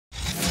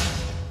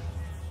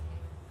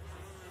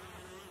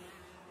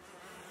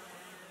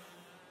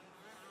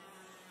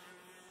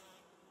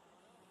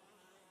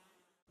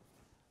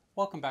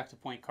Welcome back to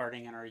Point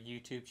Karting and our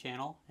YouTube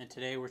channel, and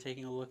today we're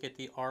taking a look at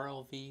the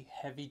RLV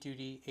Heavy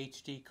Duty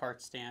HD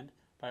Kart Stand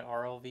by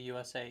RLV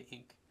USA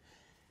Inc.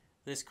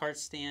 This kart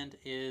stand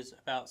is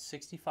about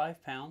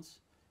 65 pounds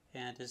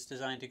and is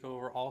designed to go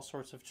over all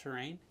sorts of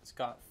terrain. It's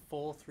got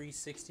full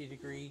 360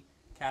 degree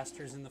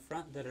casters in the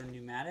front that are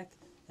pneumatic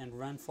and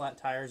run flat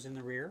tires in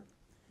the rear.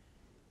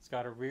 It's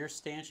got a rear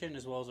stanchion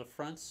as well as a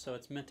front, so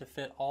it's meant to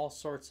fit all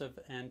sorts of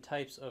and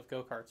types of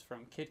go-karts,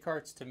 from kid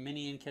karts to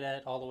mini and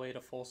cadet all the way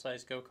to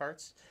full-size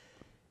go-karts.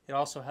 It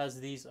also has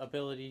these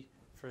ability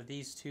for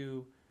these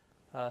two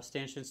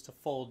stanchions to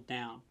fold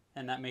down,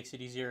 and that makes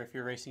it easier if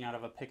you're racing out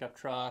of a pickup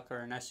truck or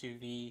an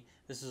SUV.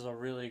 This is a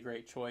really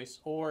great choice.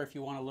 Or if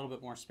you want a little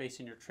bit more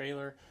space in your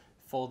trailer,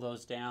 fold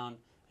those down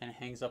and it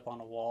hangs up on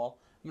a wall.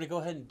 I'm going to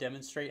go ahead and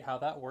demonstrate how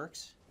that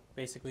works.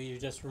 Basically, you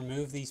just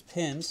remove these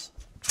pins.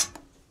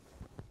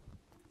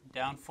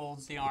 Down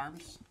folds the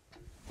arms.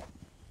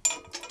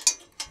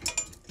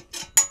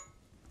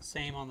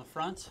 Same on the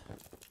front.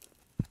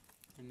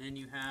 And then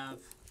you have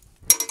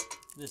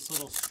this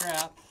little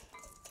strap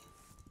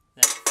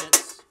that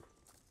fits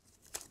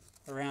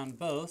around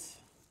both.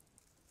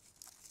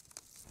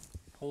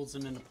 Holds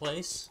them into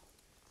place.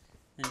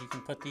 Then you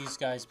can put these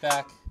guys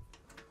back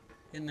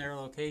in their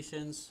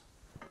locations.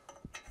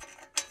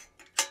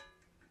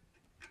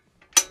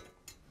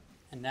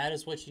 And that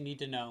is what you need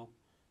to know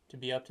to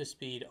be up to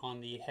speed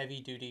on the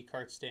Heavy Duty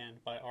Kart Stand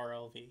by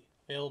RLV.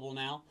 Available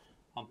now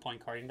on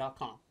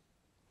pointkarting.com.